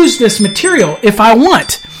use this material if I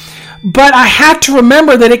want, but I have to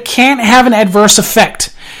remember that it can't have an adverse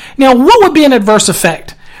effect. Now, what would be an adverse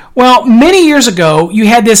effect? Well, many years ago, you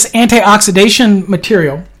had this antioxidation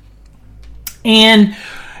material, and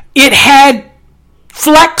it had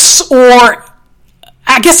flex, or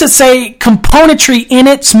I guess it's a componentry in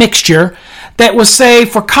its mixture that was, say,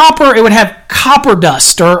 for copper, it would have copper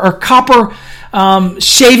dust or copper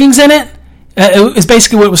shavings in it. It was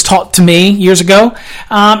basically what was taught to me years ago.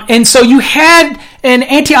 And so you had an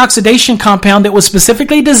antioxidation compound that was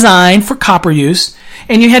specifically designed for copper use,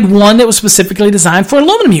 and you had one that was specifically designed for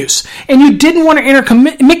aluminum use. And you didn't want to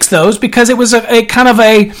intermix those because it was a kind of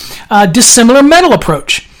a dissimilar metal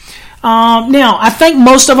approach. Now, I think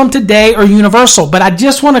most of them today are universal, but I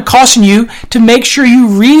just want to caution you to make sure you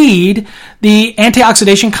read the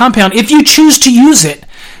antioxidation compound, if you choose to use it,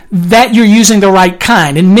 that you're using the right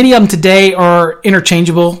kind. And many of them today are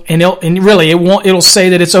interchangeable, and it'll say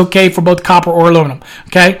that it's okay for both copper or aluminum.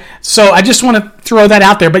 Okay, so I just want to throw that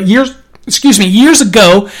out there. But years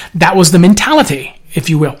ago, that was the mentality, if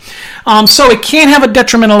you will. So it can have a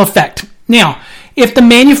detrimental effect. Now, if the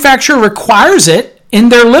manufacturer requires it in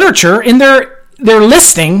their literature, in their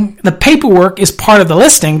listing, the paperwork is part of the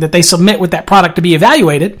listing that they submit with that product to be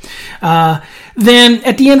evaluated, then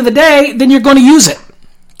at the end of the day, then you're going to use it.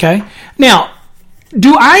 Okay. Now,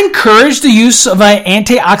 do I encourage the use of an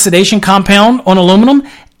antioxidation compound on aluminum?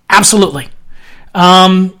 Absolutely.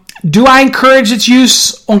 Do I encourage its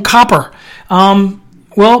use on copper?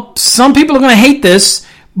 Well, some people are going to hate this,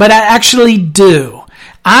 but I actually do.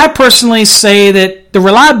 I personally say that the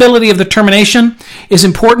reliability of the termination is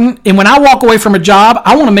important, and when I walk away from a job,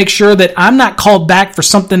 I want to make sure that I'm not called back for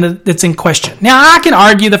something that's in question. Now, I can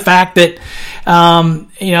argue the fact that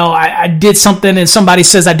I did something and somebody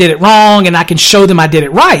says I did it wrong, and I can show them I did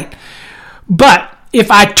it right. But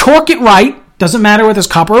if I torque it right, doesn't matter whether it's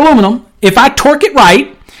copper or aluminum, if I torque it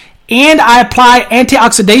right and I apply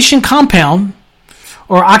antioxidation compound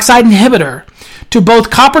or oxide inhibitor to both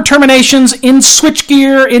copper terminations in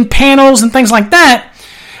switchgear, in panels, and things like that,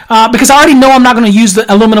 because I already know I'm not going to use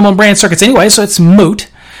the aluminum on brand circuits anyway, so it's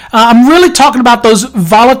moot. I'm really talking about those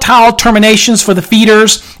volatile terminations for the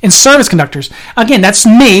feeders and service conductors. Again, that's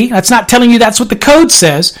me. That's not telling you that's what the code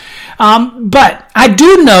says. But I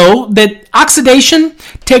do know that oxidation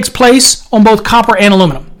takes place on both copper and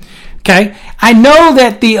aluminum. Okay? I know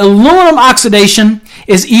that the aluminum oxidation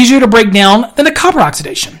is easier to break down than the copper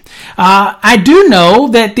oxidation. I do know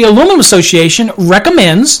that the Aluminum Association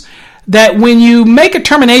recommends that when you make a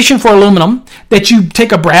termination for aluminum, that you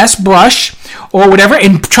take a brass brush or whatever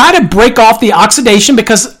and try to break off the oxidation,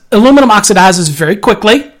 because aluminum oxidizes very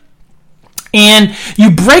quickly. And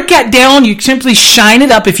you break that down, you simply shine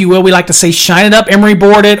it up, if you will. We like to say shine it up, emery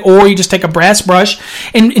board it, or you just take a brass brush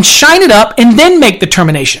and shine it up and then make the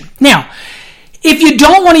termination. Now, if you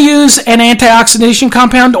don't want to use an antioxidation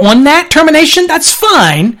compound on that termination, that's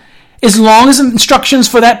fine, as long as the instructions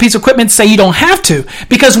for that piece of equipment say you don't have to.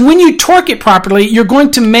 Because when you torque it properly, you're going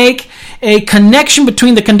to make a connection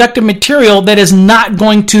between the conductive material that is not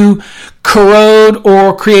going to corrode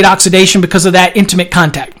or create oxidation because of that intimate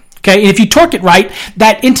contact. Okay, and if you torque it right,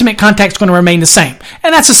 that intimate contact is going to remain the same.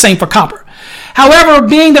 And that's the same for copper. However,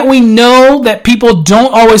 being that we know that people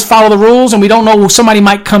don't always follow the rules, and we don't know somebody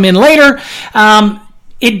might come in later,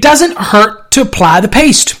 it doesn't hurt to apply the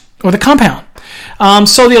paste or the compound.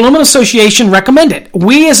 So the Aluminum Association recommend it.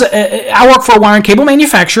 I work for a wire and cable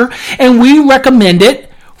manufacturer, and we recommend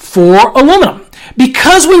it for aluminum.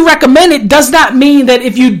 Because we recommend it does not mean that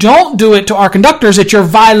if you don't do it to our conductors that you're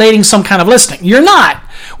violating some kind of listing. You're not.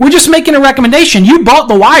 We're just making a recommendation. You bought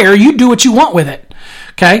the wire. You do what you want with it.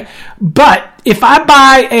 Okay? But if I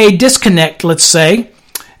buy a disconnect, let's say,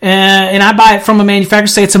 and I buy it from a manufacturer,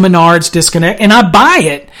 say it's a Menards disconnect, and I buy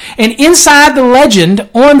it, and inside the legend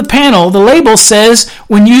on the panel, the label says,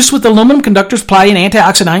 when used with aluminum conductors, apply an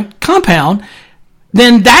antioxidant compound,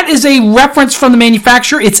 then that is a reference from the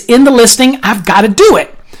manufacturer. It's in the listing. I've got to do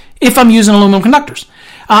it if I'm using aluminum conductors.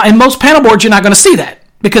 And most panel boards, you're not going to see that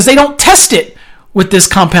because they don't test it with this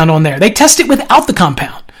compound on there. They test it without the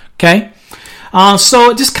compound. Okay?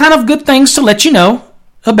 So just kind of good things to let you know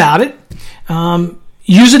about it.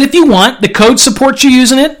 Use it if you want. The code supports you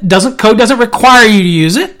using it. Code doesn't require you to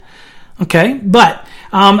use it. Okay? But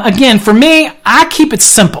again, for me, I keep it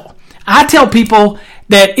simple. I tell people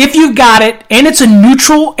that if you've got it and it's a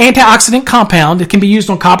neutral antioxidant compound, it can be used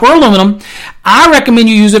on copper or aluminum, I recommend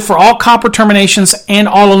you use it for all copper terminations and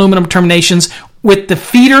all aluminum terminations with the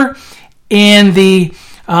feeder and the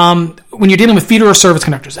when you're dealing with feeder or service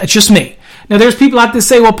conductors. That's just me. Now, there's people out there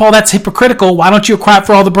say, well, Paul, that's hypocritical. Why don't you acquire it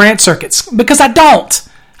for all the branch circuits? Because I don't.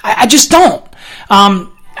 I just don't.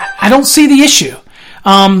 I don't see the issue.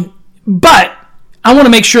 But I want to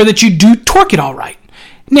make sure that you do torque it all right.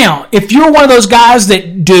 Now, if you're one of those guys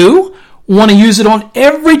that do want to use it on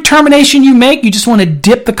every termination you make, you just want to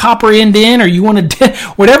dip the copper end in, or you want to dip,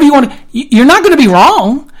 whatever you want to, you're not going to be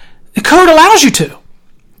wrong. The code allows you to.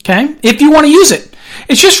 Okay? If you want to use it.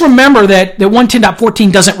 It's just remember that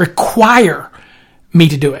 110.14 doesn't require me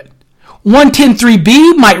to do it.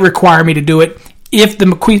 110.3b might require me to do it if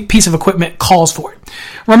the piece of equipment calls for it.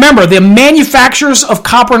 Remember, the manufacturers of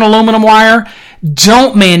copper and aluminum wire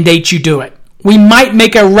don't mandate you do it. We might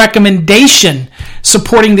make a recommendation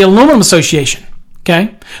supporting the Aluminum Association.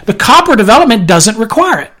 Okay? The copper development doesn't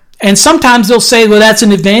require it. And sometimes they'll say, well, that's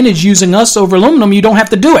an advantage using us over aluminum. You don't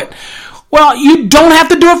have to do it. Well, you don't have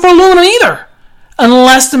to do it for aluminum either,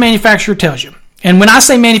 unless the manufacturer tells you. And when I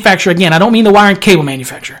say manufacturer, again, I don't mean the wire and cable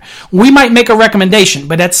manufacturer. We might make a recommendation,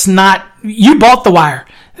 but that's not, you bought the wire.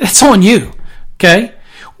 That's on you. Okay?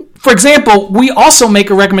 For example, we also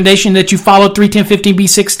make a recommendation that you follow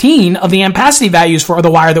 31015B16 of the ampacity values for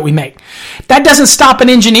the wire that we make. That doesn't stop an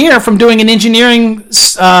engineer from doing an engineering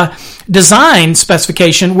design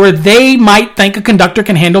specification where they might think a conductor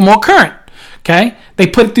can handle more current. Okay? They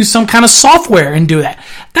put it through some kind of software and do that.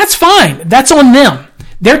 That's fine. That's on them.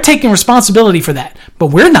 They're taking responsibility for that. But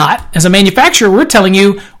we're not. As a manufacturer, we're telling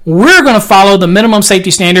you we're going to follow the minimum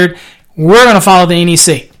safety standard. We're going to follow the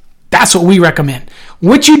NEC. That's what we recommend.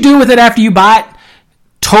 What you do with it after you buy it,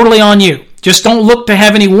 totally on you. Just don't look to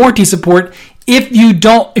have any warranty support if you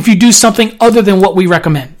do something other than what we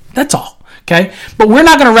recommend. That's all. Okay? But we're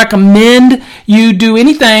not going to recommend you do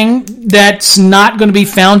anything that's not going to be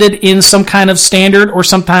founded in some kind of standard or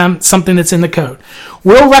something that's in the code.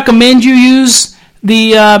 We'll recommend you use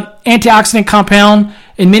the antioxidant compound.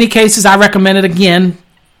 In many cases, I recommend it again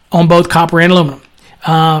on both copper and aluminum.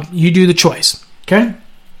 You do the choice. Okay?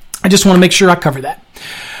 I just want to make sure I cover that.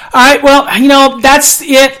 All right, well, that's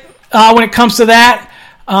it when it comes to that.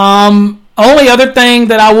 Only other thing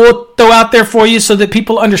that I will throw out there for you so that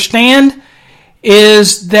people understand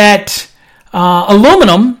is that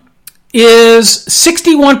aluminum is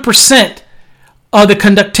 61% of the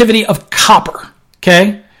conductivity of copper,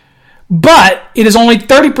 okay? But it is only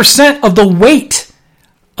 30% of the weight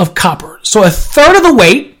of copper. So a third of the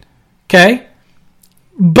weight, okay?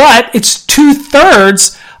 But it's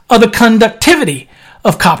 2/3 of the conductivity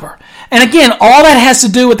of copper. And again, all that has to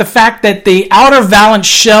do with the fact that the outer valence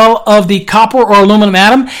shell of the copper or aluminum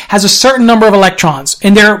atom has a certain number of electrons.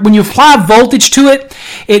 And when you apply voltage to it,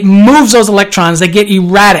 it moves those electrons. They get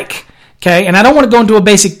erratic. Okay? And I don't want to go into a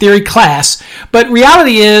basic theory class, but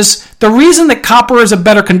reality is the reason that copper is a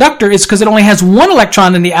better conductor is because it only has one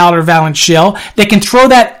electron in the outer valence shell that can throw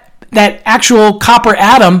that actual copper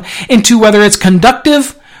atom into whether it's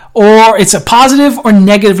conductive or it's a positive or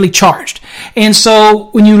negatively charged. And so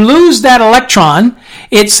when you lose that electron,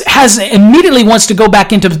 it immediately wants to go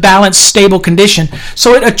back into balanced, stable condition.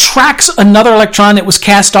 So it attracts another electron that was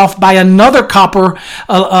cast off by another copper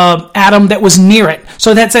atom that was near it.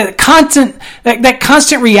 So that's a constant, that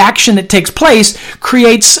constant reaction that takes place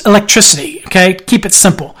creates electricity. Okay, keep it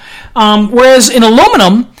simple. Whereas in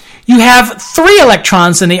aluminum, you have 3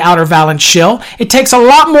 electrons in the outer valence shell. It takes a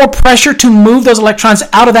lot more pressure to move those electrons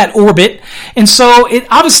out of that orbit. And so,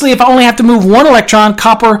 obviously, if I only have to move 1 electron,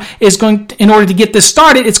 copper is going to, in order to get this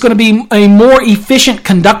started, it's going to be a more efficient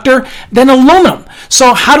conductor than aluminum.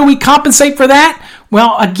 So how do we compensate for that?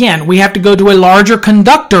 Well, again, we have to go to a larger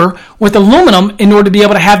conductor with aluminum in order to be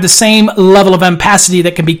able to have the same level of ampacity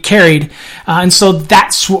that can be carried. And so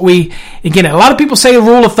that's what again, a lot of people say the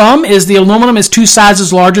rule of thumb is the aluminum is 2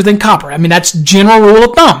 sizes larger than copper. I mean, that's general rule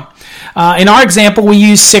of thumb. In our example, we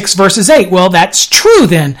use 6 versus 8. Well, that's true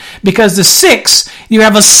then, because the 6, you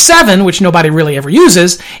have a 7, which nobody really ever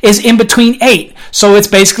uses, is in between 8. So it's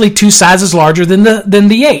basically 2 sizes larger than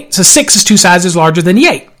the 8. So 6 is 2 sizes larger than the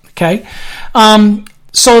 8. Okay?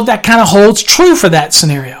 So that kind of holds true for that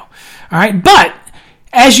scenario. All right? But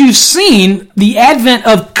as you've seen, the advent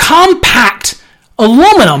of compact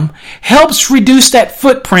aluminum helps reduce that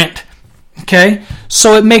footprint. Okay?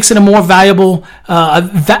 So it makes it a more viable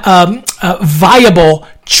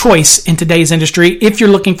choice in today's industry if you're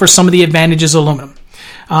looking for some of the advantages of aluminum.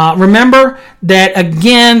 Remember that,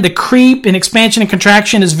 again, the creep in expansion and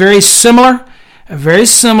contraction is very similar. Very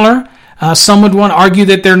similar. Some would want to argue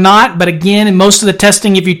that they're not, but again, in most of the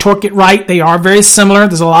testing, if you torque it right, they are very similar.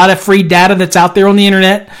 There's a lot of free data that's out there on the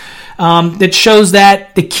internet that shows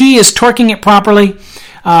that the key is torquing it properly.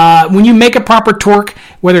 When you make a proper torque,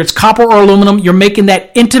 whether it's copper or aluminum, you're making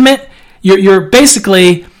that intimate. You're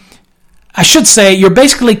basically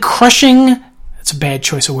crushing. That's a bad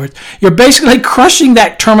choice of words. You're basically crushing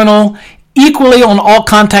that terminal equally on all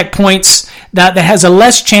contact points. That has a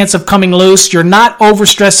less chance of coming loose. You're not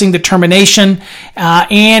overstressing the termination,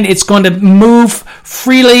 and it's going to move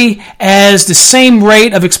freely as the same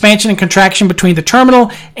rate of expansion and contraction between the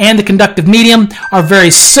terminal and the conductive medium are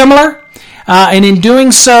very similar. And in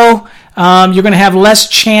doing so, you're going to have less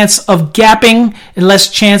chance of gapping and less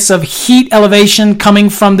chance of heat elevation coming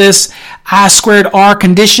from this I squared R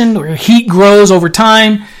condition where heat grows over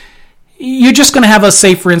time. you're just going to have a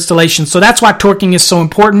safer installation. So that's why torquing is so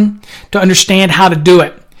important, to understand how to do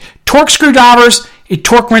it. Torque screwdrivers and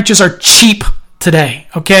torque wrenches are cheap today,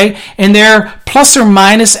 okay? And their plus or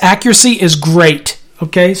minus accuracy is great,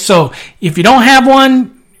 okay? So if you don't have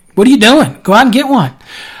one, what are you doing? Go out and get one.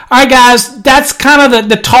 All right, guys, that's kind of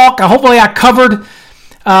the talk. Hopefully I covered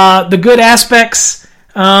the good aspects.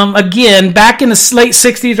 Again, back in the late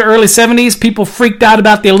 60s or early 70s, people freaked out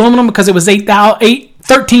about the aluminum because it was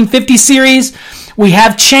 1350 series. We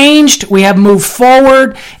have changed. We have moved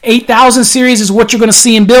forward. 8000 series is what you're going to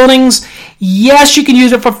see in buildings. Yes, you can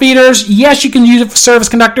use it for feeders. Yes, you can use it for service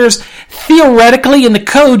conductors. Theoretically, in the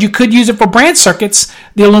code, you could use it for branch circuits,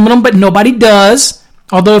 the aluminum, but nobody does.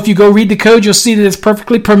 Although if you go read the code, you'll see that it's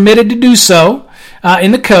perfectly permitted to do so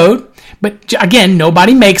in the code. But again,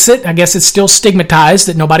 nobody makes it. I guess it's still stigmatized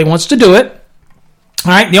that nobody wants to do it.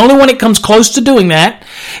 All right, the only one that comes close to doing that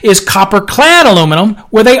is copper-clad aluminum,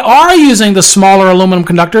 where they are using the smaller aluminum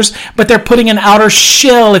conductors, but they're putting an outer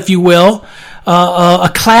shell, if you will, a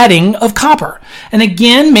cladding of copper. And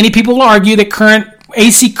again, many people will argue that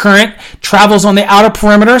AC current travels on the outer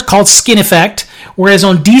perimeter, called skin effect, whereas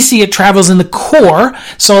on DC it travels in the core.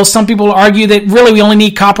 So some people will argue that really we only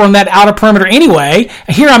need copper on that outer perimeter anyway.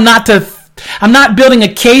 Here I'm not building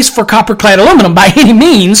a case for copper-clad aluminum by any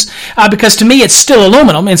means, because to me it's still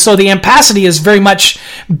aluminum, and so the ampacity is very much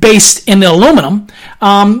based in the aluminum.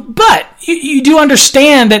 But you do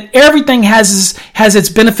understand that everything has its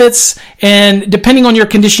benefits, and depending on your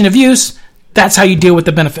condition of use, that's how you deal with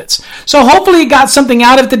the benefits. So hopefully you got something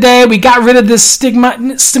out of it today. We got rid of this stigmatized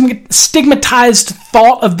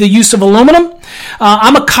thought of the use of aluminum.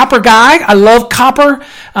 I'm a copper guy. I love copper.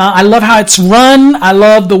 I love how it's run. I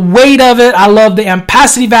love the weight of it. I love the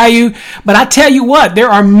ampacity value. But I tell you what, there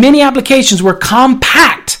are many applications where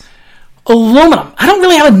compact aluminum, I don't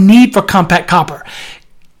really have a need for compact copper.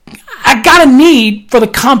 I got a need for the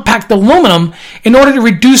compact aluminum in order to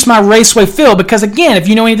reduce my raceway fill, because again, if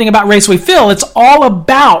you know anything about raceway fill, it's all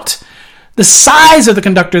about the size of the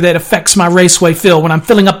conductor that affects my raceway fill when I'm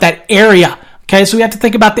filling up that area. Okay, so we have to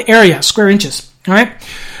think about the area, square inches. All right.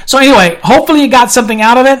 So anyway, hopefully you got something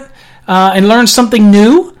out of it and learned something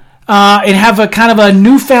new and have a kind of a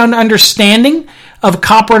newfound understanding of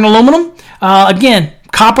copper and aluminum. Again,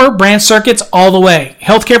 copper, branch circuits, all the way.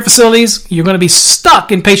 Healthcare facilities, you're going to be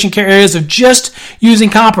stuck in patient care areas of just using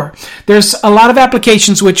copper. There's a lot of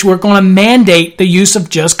applications which we're going to mandate the use of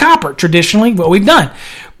just copper, traditionally what we've done.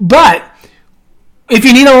 But if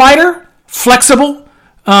you need a lighter, flexible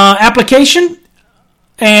application,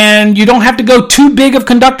 and you don't have to go too big of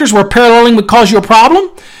conductors where paralleling would cause you a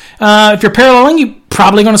problem, if you're paralleling, you're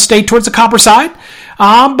probably going to stay towards the copper side.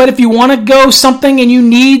 But if you want to go something and you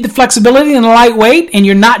need the flexibility and the lightweight and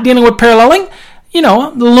you're not dealing with paralleling, the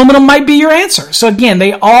aluminum might be your answer. So again,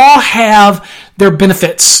 they all have their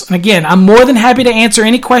benefits. And again, I'm more than happy to answer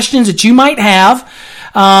any questions that you might have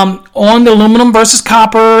on the aluminum versus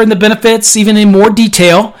copper and the benefits, even in more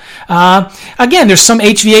detail. Again, there's some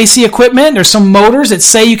HVAC equipment, there's some motors that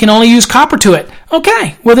say you can only use copper to it.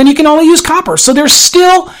 Okay, well then you can only use copper. So there's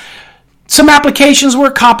still some applications where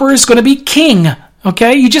copper is going to be king.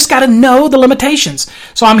 Okay, you just got to know the limitations.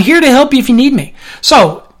 So I'm here to help you if you need me.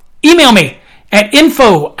 So email me at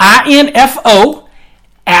info at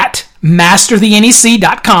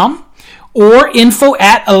masterthenec.com or info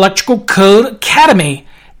at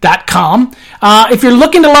electricalcodeacademy.com. If you're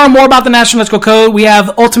looking to learn more about the National Electrical Code, we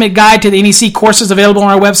have Ultimate Guide to the NEC courses available on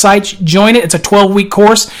our website. Join it. It's a 12-week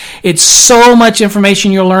course. It's so much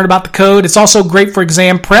information you'll learn about the code. It's also great for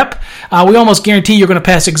exam prep. We almost guarantee you're going to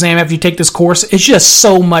pass the exam after you take this course. It's just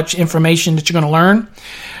so much information that you're going to learn.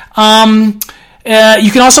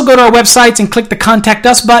 You can also go to our websites and click the Contact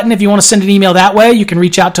Us button if you want to send an email that way. You can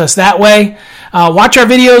reach out to us that way. Watch our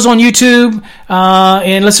videos on YouTube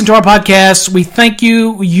and listen to our podcasts. We thank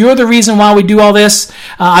you. You're the reason why we do all this.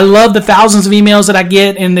 I love the thousands of emails that I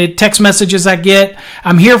get and the text messages I get.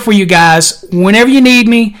 I'm here for you guys. Whenever you need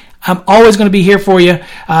me, I'm always going to be here for you.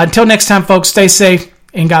 Until next time, folks, stay safe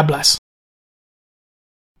and God bless.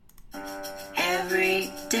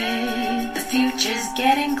 Every day, the future's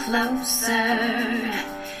getting closer.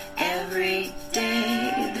 Every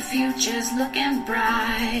day, the future's looking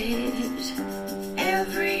bright.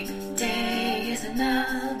 Every day is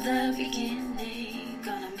another beginning.